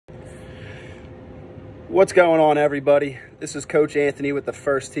What's going on, everybody? This is Coach Anthony with the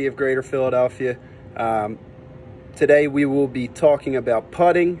First Tee of Greater Philadelphia. Today we will be talking about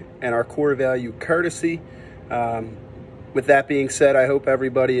putting and our core value, courtesy. With that being said, I hope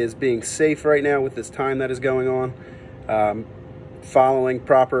everybody is being safe right now with this time that is going on, following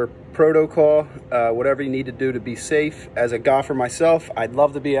proper protocol, whatever you need to do to be safe. As a golfer myself, I'd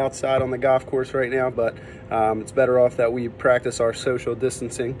love to be outside on the golf course right now, but it's better off that we practice our social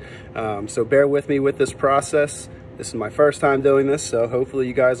distancing. So bear with me with this process. This is my first time doing this, so hopefully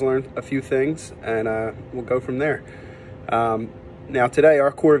you guys learned a few things, and we'll go from there. Now today,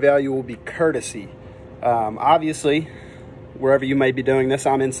 our core value will be courtesy. Obviously, wherever you may be doing this,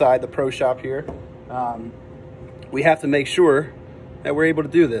 I'm inside the pro shop here. We have to make sure that we're able to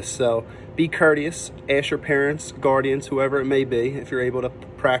do this. So be courteous, ask your parents, guardians, whoever it may be, if you're able to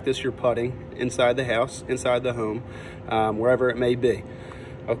practice your putting inside the house, inside the home, wherever it may be,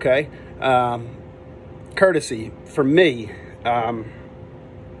 okay? Courtesy, for me,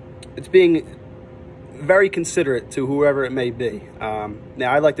 it's being very considerate to whoever it may be.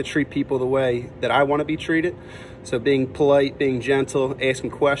 Now, I like to treat people the way that I want to be treated. So being polite, being gentle, asking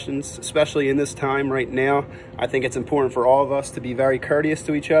questions, especially in this time right now, I think it's important for all of us to be very courteous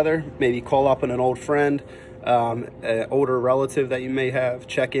to each other. Maybe call up on an old friend, an older relative that you may have,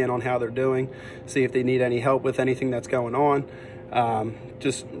 check in on how they're doing, see if they need any help with anything that's going on.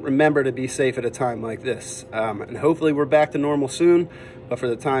 Just remember to be safe at a time like this. And hopefully we're back to normal soon, but for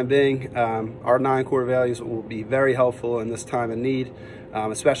the time being, our 9 core values will be very helpful in this time of need,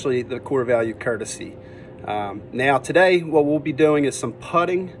 especially the core value, courtesy. Now today, what we'll be doing is some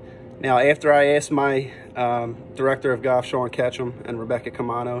putting. Now, after I asked my director of golf, Sean Ketchum, and Rebecca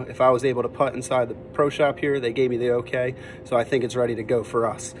Camano, if I was able to putt inside the pro shop here, they gave me the okay, so I think it's ready to go for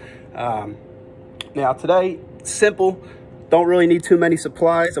us. Now today, simple, don't really need too many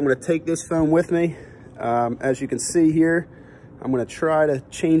supplies. I'm going to take this phone with me. As you can see here, I'm going to try to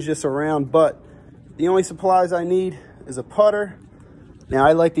change this around, but the only supplies I need is a putter. Now,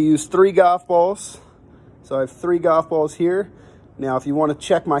 I like to use 3 golf balls. So I have 3 golf balls here. Now, if you want to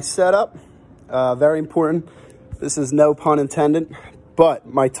check my setup, very important. This is no pun intended, but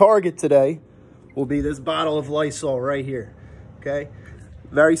my target today will be this bottle of Lysol right here, okay?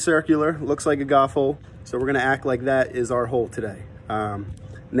 Very circular, looks like a golf hole. So we're gonna act like that is our hole today.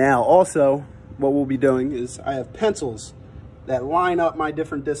 Now, also, what we'll be doing is I have pencils that line up my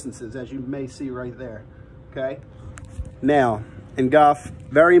different distances, as you may see right there, okay? Now, in golf,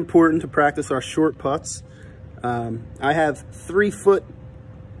 very important to practice our short putts. I have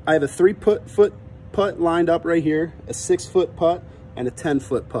a 3-foot putt lined up right here, a 6-foot putt, and a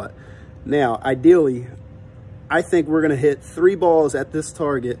 10-foot putt. Now, ideally, I think we're gonna hit 3 balls at this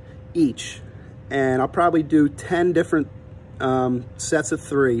target each, and I'll probably do 10 different sets of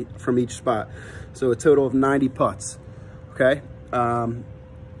 3 from each spot. So a total of 90 putts, okay? Now,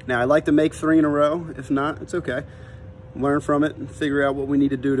 I like to make 3 in a row. If not, it's okay. Learn from it and figure out what we need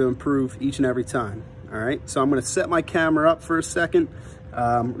to do to improve each and every time. All right, so I'm gonna set my camera up for a second.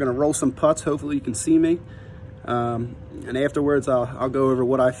 We're gonna roll some putts. Hopefully you can see me. And afterwards, I'll go over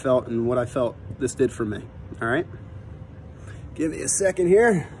what I felt and what I felt this did for me. All right, give me a second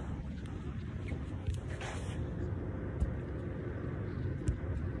here.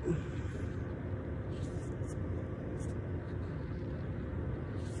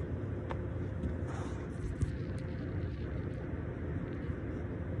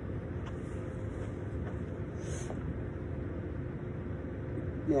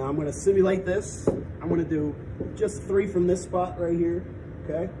 Now I'm gonna simulate this. I'm gonna do just 3 from this spot right here,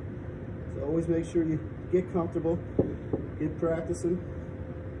 okay? So always make sure you get comfortable, get practicing.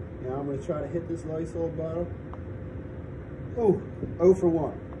 Now I'm gonna try to hit this Lysol bottle. Ooh, 0 for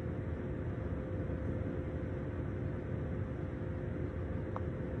 1.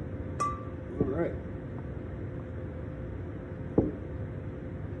 All right.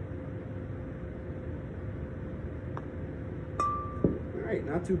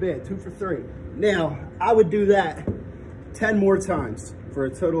 Not too bad, 2 for 3. Now, I would do that 10 more times for a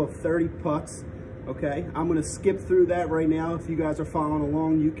total of 30 putts, okay? I'm gonna skip through that right now. If you guys are following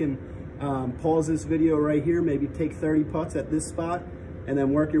along, you can pause this video right here, maybe take 30 putts at this spot, and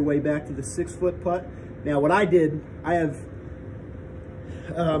then work your way back to the 6-foot putt. Now, what I did, I have,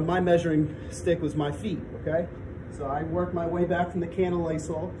 my measuring stick was my feet, okay? So I worked my way back from the can of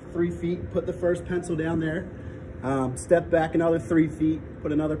Lysol, 3 feet, put the first pencil down there, step back another 3 feet,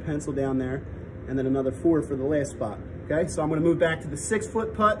 put another pencil down there, and then another 4 for the last spot. Okay, so I'm gonna move back to the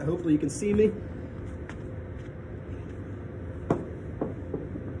 6-foot putt. Hopefully you can see me.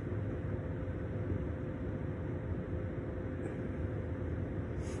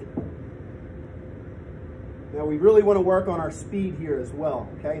 Now we really want to work on our speed here as well,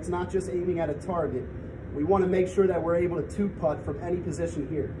 okay? It's not just aiming at a target. We want to make sure that we're able to two-putt from any position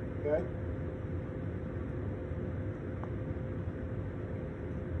here, okay?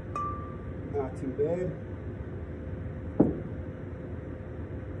 Not too bad.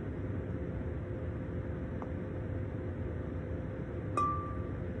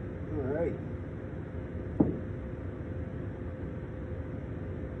 All right.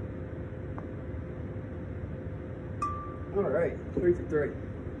 All right, 3 for 3.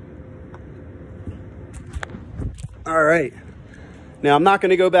 All right. Now I'm not going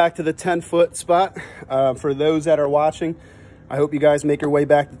to go back to the 10-foot spot. For those that are watching, I hope you guys make your way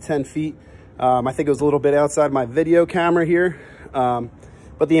back to 10 feet. I think it was a little bit outside my video camera here.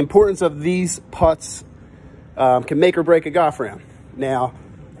 But the importance of these putts can make or break a golf round. Now,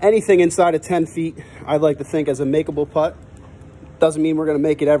 anything inside of 10 feet, I'd like to think as a makeable putt. Doesn't mean we're going to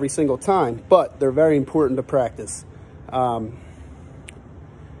make it every single time, but they're very important to practice.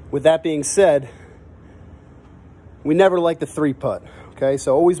 With that being said, we never like the 3-putt, okay?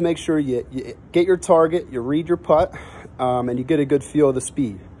 So always make sure you get your target, you read your putt, and you get a good feel of the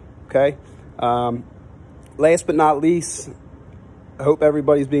speed, okay? Last but not least, I hope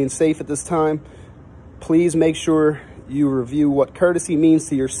everybody's being safe at this time. Please make sure you review what courtesy means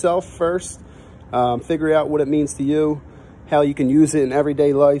to yourself first. Figure out what it means to you, how you can use it in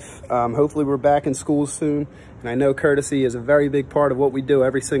everyday life. Hopefully we're back in school soon, and I know courtesy is a very big part of what we do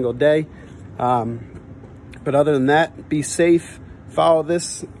every single day. But other than that, be safe, follow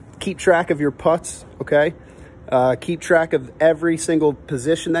this, keep track of your putts, okay? Keep track of every single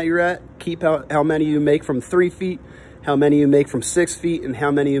position that you're at. Keep how many you make from 3 feet, how many you make from 6 feet, and how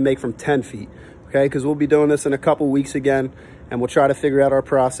many you make from 10 feet, okay? Because we'll be doing this in a couple weeks again, and we'll try to figure out our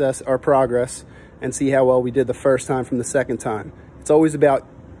process, our progress, and see how well we did the first time from the second time. It's always about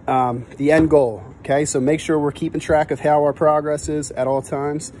the end goal, okay? So make sure we're keeping track of how our progress is at all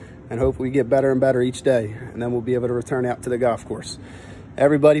times, and hopefully we get better and better each day, and then we'll be able to return out to the golf course.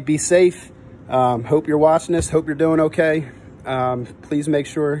 Everybody be safe. Hope you're watching this. Hope you're doing okay. Please make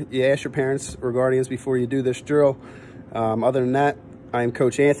sure you ask your parents or guardians before you do this drill. Other than that, I am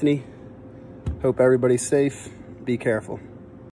Coach Anthony. Hope everybody's safe. Be careful.